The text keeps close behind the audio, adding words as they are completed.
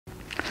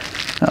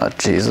Oh,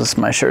 Jesus,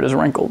 my shirt is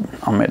wrinkled.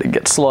 I'm going to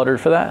get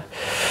slaughtered for that.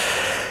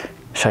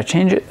 Should I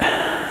change it?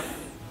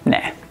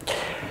 Nah.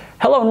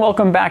 Hello and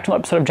welcome back to an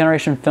episode of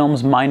Generation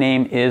Films. My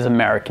name is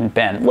American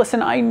Ben.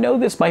 Listen, I know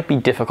this might be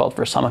difficult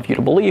for some of you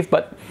to believe,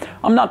 but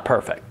I'm not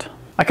perfect.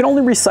 I can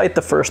only recite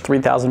the first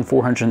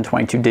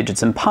 3,422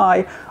 digits in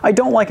pi, I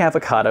don't like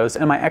avocados,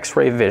 and my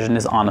X-ray vision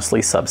is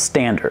honestly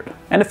substandard.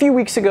 And a few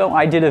weeks ago,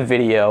 I did a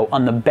video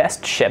on the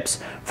best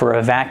ships for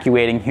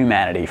evacuating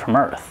humanity from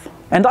Earth.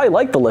 And I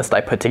like the list I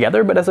put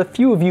together, but as a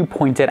few of you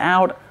pointed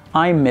out,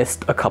 I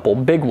missed a couple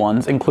big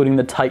ones, including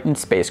the Titan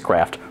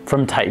spacecraft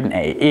from Titan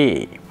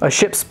A.E, a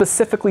ship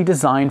specifically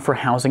designed for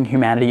housing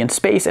humanity in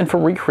space and for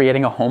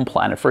recreating a home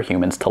planet for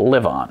humans to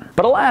live on.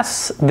 But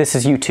alas, this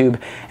is YouTube,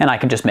 and I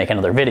can just make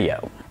another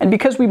video. And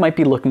because we might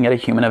be looking at a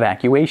human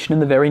evacuation in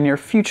the very near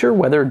future,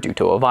 whether due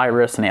to a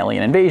virus, an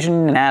alien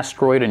invasion, an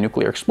asteroid, a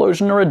nuclear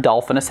explosion, or a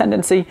dolphin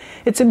ascendancy,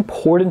 it's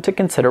important to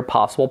consider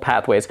possible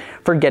pathways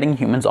for getting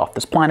humans off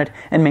this planet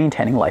and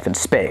maintaining life in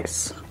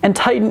space. And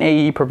Titan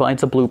A.E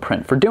provides a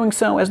blueprint for doing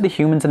so, as the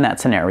humans in that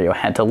scenario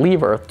had to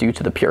leave Earth due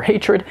to the pure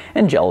hatred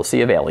and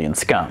jealousy of alien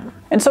scum.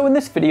 And so in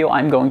this video,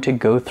 I'm going to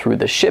go through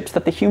the ships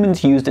that the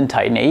humans used in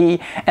Titan A.E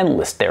and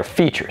list their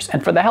features.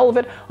 And for the hell of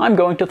it, I'm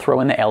going to throw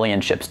in the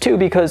alien ships too,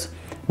 because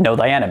know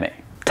thy enemy.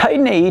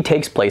 Titan A.E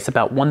takes place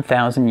about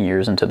 1,000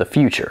 years into the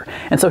future,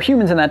 and so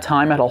humans in that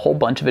time had a whole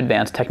bunch of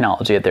advanced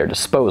technology at their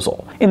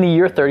disposal. In the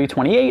year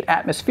 3028,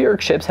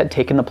 atmospheric ships had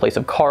taken the place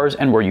of cars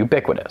and were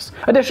ubiquitous.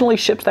 Additionally,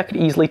 ships that could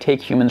easily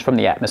take humans from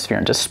the atmosphere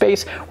into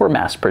space were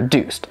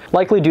mass-produced,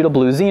 likely due to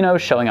blue xenos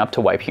showing up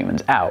to wipe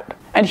humans out.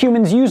 And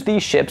humans used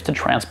these ships to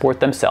transport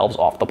themselves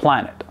off the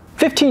planet.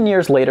 15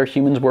 years later,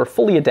 humans were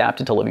fully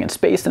adapted to living in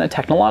space in a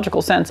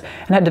technological sense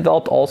and had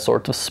developed all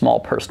sorts of small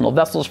personal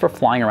vessels for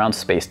flying around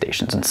space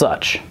stations and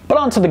such. But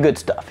on to the good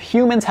stuff.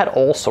 Humans had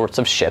all sorts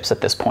of ships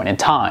at this point in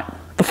time.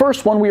 The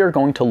first one we are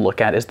going to look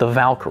at is the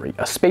Valkyrie,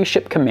 a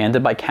spaceship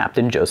commanded by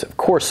Captain Joseph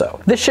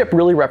Corso. This ship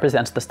really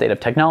represents the state of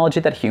technology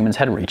that humans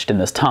had reached in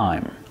this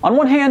time. On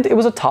one hand, it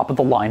was a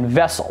top-of-the-line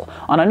vessel.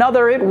 On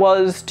another, it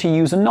was, to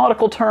use a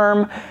nautical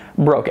term,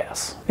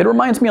 broke-ass. It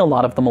reminds me a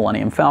lot of the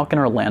Millennium Falcon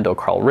or Lando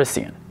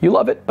Calrissian. You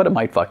love it, but it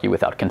might fuck you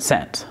without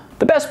consent.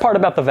 The best part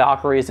about the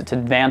Valkyrie is its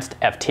advanced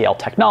FTL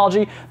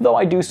technology, though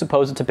I do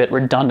suppose it's a bit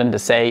redundant to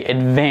say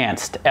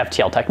advanced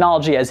FTL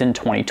technology, as in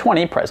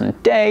 2020,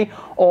 present day,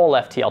 all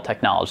FTL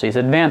technology is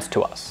advanced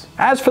to us.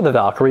 As for the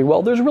Valkyrie,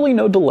 well, there's really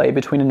no delay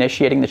between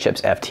initiating the ship's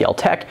FTL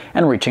tech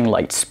and reaching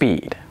light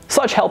speed.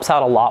 Such helps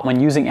out a lot when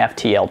using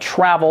FTL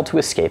travel to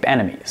escape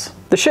enemies.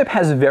 The ship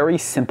has very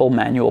simple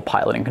manual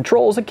piloting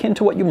controls akin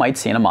to what you might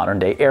see in a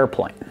modern-day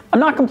airplane. I'm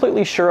not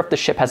completely sure if the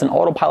ship has an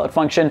autopilot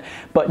function,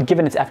 but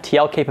given its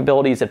FTL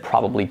capabilities, it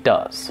probably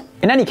does.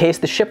 In any case,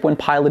 the ship, when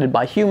piloted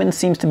by humans,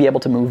 seems to be able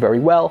to move very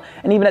well,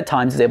 and even at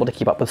times is able to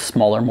keep up with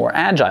smaller, more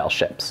agile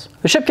ships.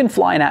 The ship can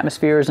fly in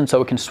atmospheres, and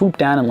so it can swoop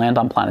down and land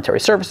on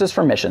planetary surfaces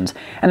for missions,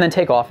 and then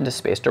take off into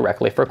space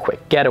directly for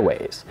quick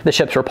getaways. The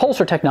ship's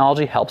repulsor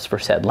technology helps for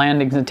said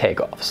landings and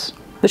takeoffs.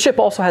 The ship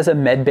also has a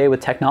medbay with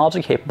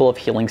technology capable of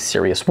healing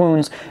serious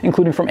wounds,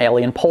 including from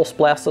alien pulse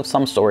blasts of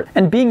some sort,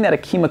 and being that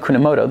Akima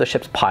Kunamoto, the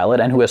ship's pilot,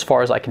 and who as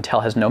far as I can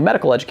tell has no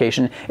medical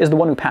education, is the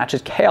one who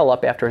patches Kale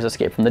up after his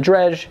escape from the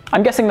dredge,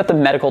 I'm guessing that the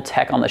medical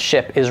tech on the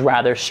ship is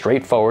rather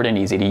straightforward and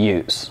easy to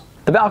use.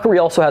 The Valkyrie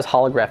also has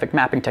holographic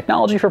mapping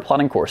technology for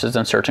plotting courses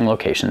and searching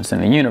locations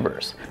in the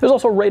universe. There's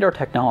also radar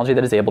technology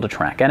that is able to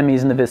track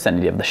enemies in the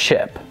vicinity of the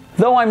ship.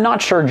 Though I'm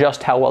not sure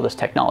just how well this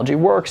technology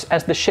works,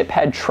 as the ship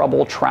had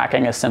trouble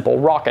tracking a simple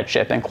rocket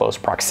ship in close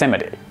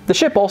proximity. The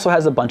ship also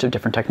has a bunch of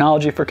different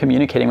technology for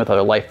communicating with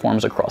other life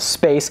forms across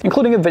space,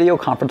 including a video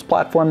conference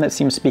platform that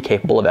seems to be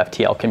capable of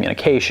FTL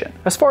communication.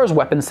 As far as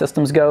weapon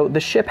systems go, the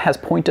ship has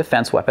point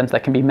defense weapons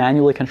that can be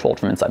manually controlled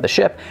from inside the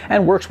ship,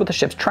 and works with the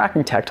ship's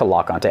tracking tech to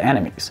lock onto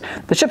enemies.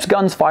 The ship's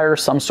guns fire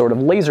some sort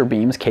of laser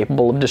beams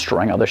capable of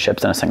destroying other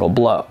ships in a single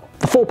blow.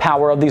 The full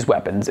power of these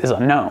weapons is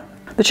unknown.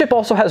 The ship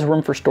also has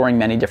room for storing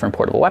many different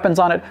portable weapons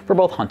on it for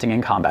both hunting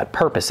and combat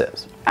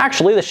purposes.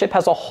 Actually, the ship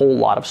has a whole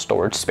lot of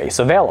storage space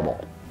available.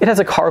 It has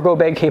a cargo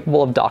bay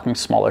capable of docking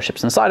smaller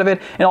ships inside of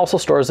it, and also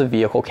stores a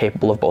vehicle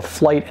capable of both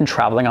flight and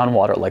traveling on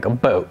water like a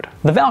boat.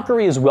 The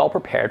Valkyrie is well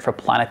prepared for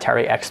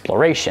planetary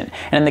exploration,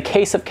 and in the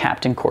case of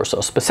Captain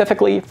Corso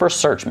specifically, for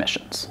search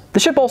missions. The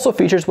ship also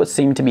features what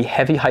seem to be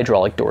heavy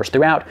hydraulic doors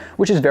throughout,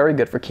 which is very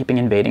good for keeping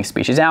invading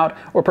species out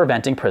or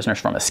preventing prisoners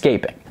from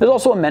escaping. There's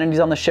also amenities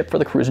on the ship for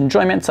the crew's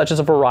enjoyment, such as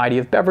a variety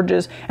of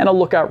beverages and a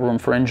lookout room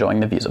for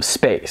enjoying the views of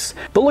space.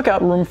 The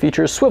lookout room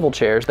features swivel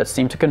chairs that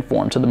seem to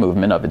conform to the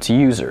movement of its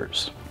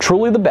users.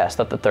 Truly the best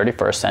that the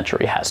 31st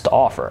century has to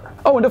offer.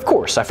 Oh, and of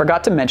course, I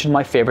forgot to mention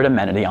my favorite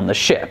amenity on the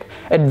ship,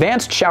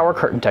 advanced shower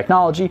curtain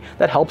technology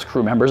that helps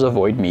crew members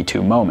avoid Me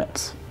Too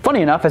moments.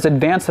 Funny enough, as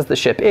advanced as the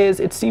ship is,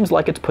 it seems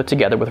like it's put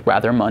together with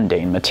rather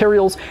mundane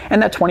materials,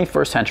 and that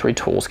 21st century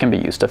tools can be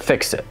used to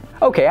fix it.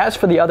 Okay, as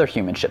for the other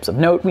human ships of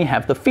note, we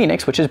have the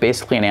Phoenix, which is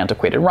basically an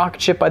antiquated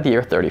rocket ship by the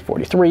year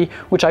 3043,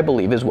 which I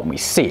believe is when we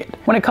see it.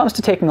 When it comes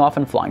to taking off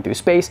and flying through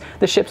space,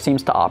 the ship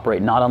seems to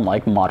operate not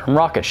unlike modern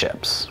rocket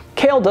ships.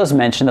 Kale does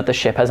mention that the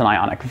ship has an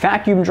ionic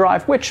vacuum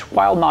drive, which,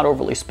 while not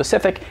overly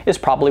specific, is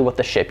probably what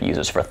the ship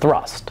uses for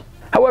thrust.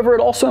 However,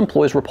 it also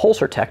employs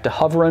repulsor tech to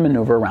hover and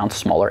maneuver around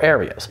smaller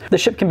areas. The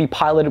ship can be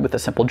piloted with a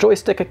simple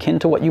joystick akin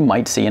to what you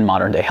might see in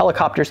modern-day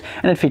helicopters,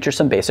 and it features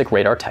some basic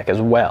radar tech as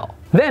well.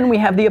 Then we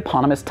have the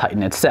eponymous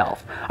Titan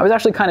itself. I was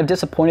actually kind of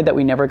disappointed that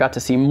we never got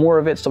to see more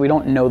of it, so we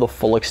don't know the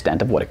full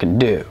extent of what it can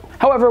do.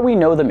 However, we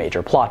know the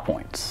major plot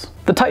points.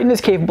 The Titan is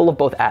capable of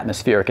both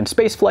atmospheric and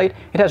spaceflight,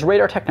 it has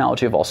radar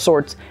technology of all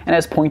sorts, and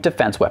has point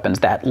defense weapons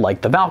that,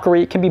 like the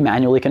Valkyrie, can be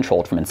manually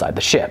controlled from inside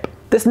the ship.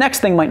 This next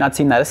thing might not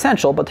seem that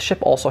essential, but the ship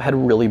also had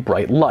really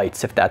bright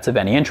lights, if that's of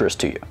any interest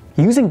to you.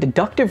 Using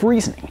deductive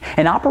reasoning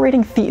and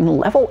operating Thetan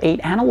level 8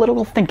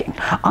 analytical thinking,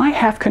 I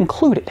have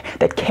concluded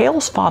that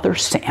Kale's father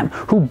Sam,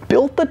 who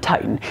built the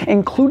Titan,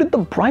 included the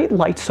bright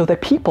lights so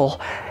that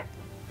people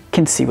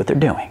can see what they're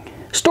doing.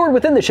 Stored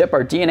within the ship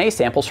are DNA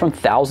samples from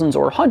thousands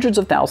or hundreds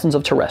of thousands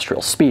of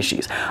terrestrial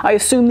species. I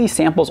assume these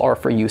samples are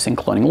for use in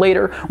cloning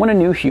later, when a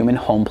new human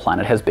home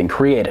planet has been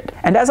created.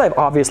 And as I've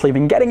obviously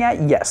been getting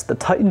at, yes, the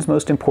Titan's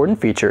most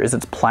important feature is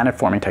its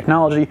planet-forming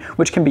technology,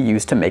 which can be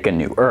used to make a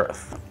new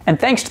Earth. And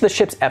thanks to the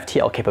ship's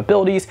FTL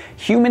capabilities,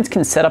 humans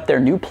can set up their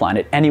new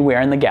planet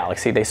anywhere in the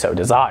galaxy they so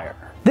desire.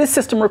 This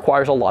system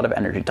requires a lot of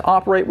energy to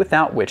operate,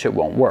 without which it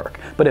won't work,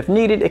 but if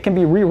needed, it can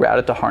be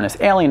rerouted to harness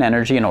alien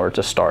energy in order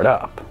to start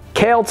up.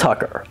 Kale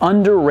Tucker,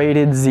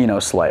 underrated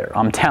Xenoslayer,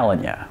 I'm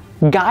telling ya.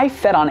 Guy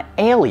fed on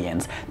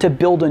aliens to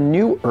build a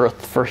new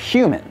Earth for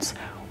humans.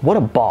 What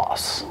a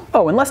boss.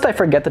 Oh, and lest I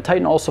forget, the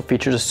Titan also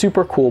features a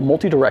super cool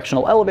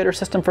multi-directional elevator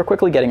system for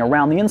quickly getting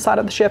around the inside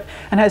of the ship,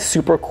 and has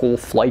super cool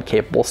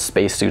flight-capable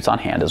spacesuits on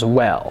hand as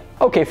well.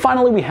 Okay,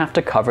 finally we have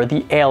to cover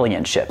the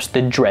alien ships,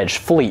 the Dredge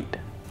Fleet.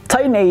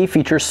 Titan A.E.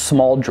 features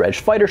small dredge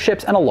fighter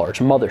ships and a large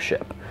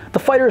mothership. The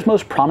fighter's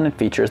most prominent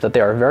feature is that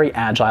they are very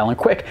agile and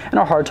quick and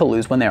are hard to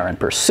lose when they are in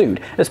pursuit,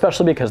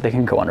 especially because they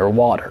can go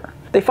underwater.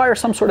 They fire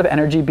some sort of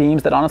energy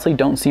beams that honestly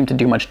don't seem to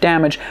do much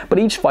damage, but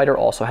each fighter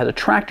also has a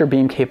tractor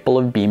beam capable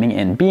of beaming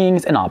in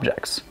beings and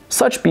objects.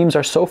 Such beams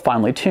are so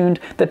finely tuned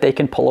that they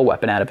can pull a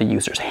weapon out of a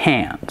user's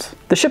hands.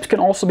 The ships can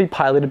also be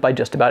piloted by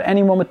just about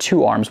anyone with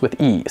two arms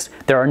with ease.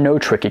 There are no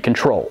tricky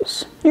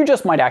controls. You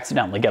just might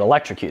accidentally get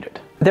electrocuted.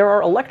 There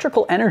are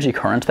electrical energy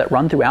currents that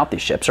run throughout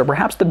these ships, or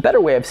perhaps the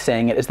better way of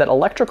saying it is that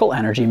electrical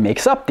energy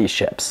makes up these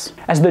ships,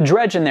 as the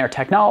dredge and their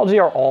technology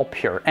are all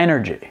pure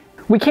energy.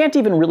 We can't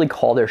even really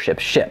call their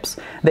ships ships.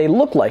 They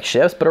look like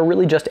ships, but are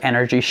really just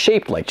energy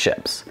shaped like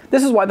ships.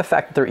 This is why the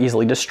fact that they're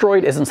easily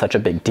destroyed isn't such a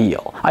big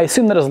deal. I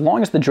assume that as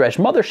long as the dredge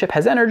mothership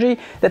has energy,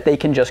 that they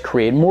can just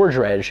create more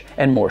dredge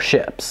and more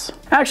ships.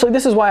 Actually,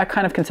 this is why I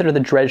kind of consider the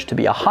dredge to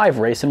be a hive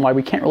race, and why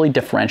we can't really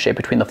differentiate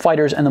between the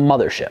fighters and the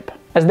mothership,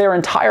 as their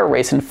entire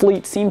race and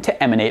fleet seem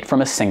to emanate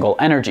from a single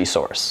energy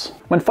source.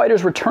 When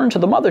fighters return to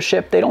the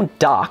mothership, they don't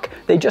dock,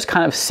 they just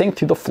kind of sink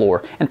through the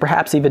floor and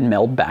perhaps even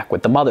meld back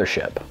with the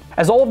mothership.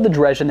 As all of the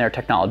dredge and their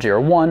technology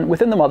are one,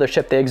 within the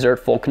mothership they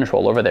exert full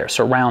control over their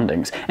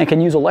surroundings, and can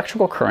use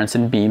electrical currents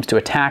and beams to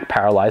attack,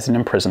 paralyze, and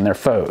imprison their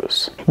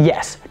foes.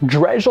 Yes,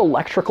 dredge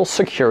electrical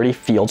security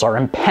fields are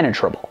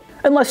impenetrable,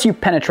 unless you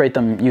penetrate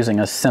them using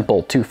a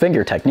simple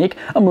two-finger technique,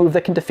 a move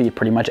that can defeat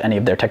pretty much any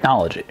of their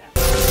technology.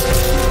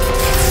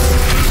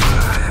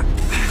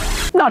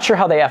 Not sure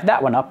how they effed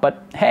that one up,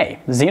 but hey,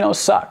 Xenos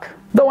suck.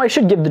 Though I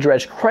should give the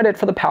dredge credit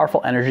for the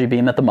powerful energy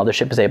beam that the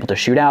mothership is able to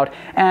shoot out,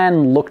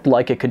 and looked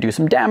like it could do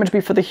some damage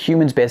before the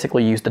humans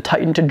basically used the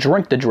Titan to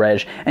drink the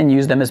dredge and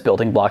use them as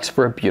building blocks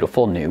for a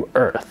beautiful new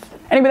Earth.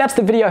 Anyway, that's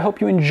the video. I hope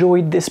you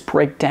enjoyed this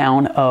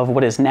breakdown of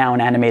what is now an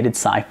animated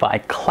sci-fi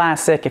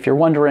classic. If you're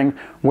wondering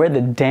where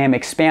the damn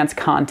Expanse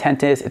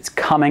content is, it's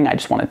coming. I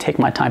just want to take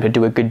my time to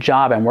do a good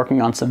job. I'm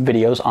working on some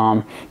videos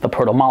on the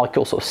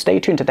proto-molecule, so stay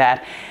tuned to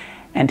that.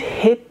 And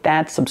hit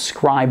that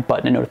subscribe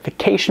button and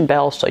notification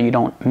bell so you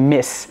don't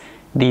miss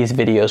these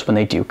videos when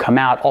they do come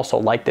out. Also,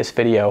 like this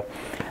video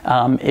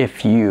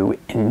if you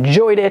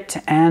enjoyed it.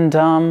 And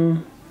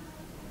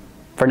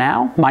for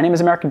now, my name is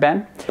American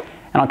Ben,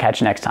 and I'll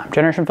catch you next time.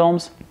 Generation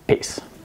Films, peace.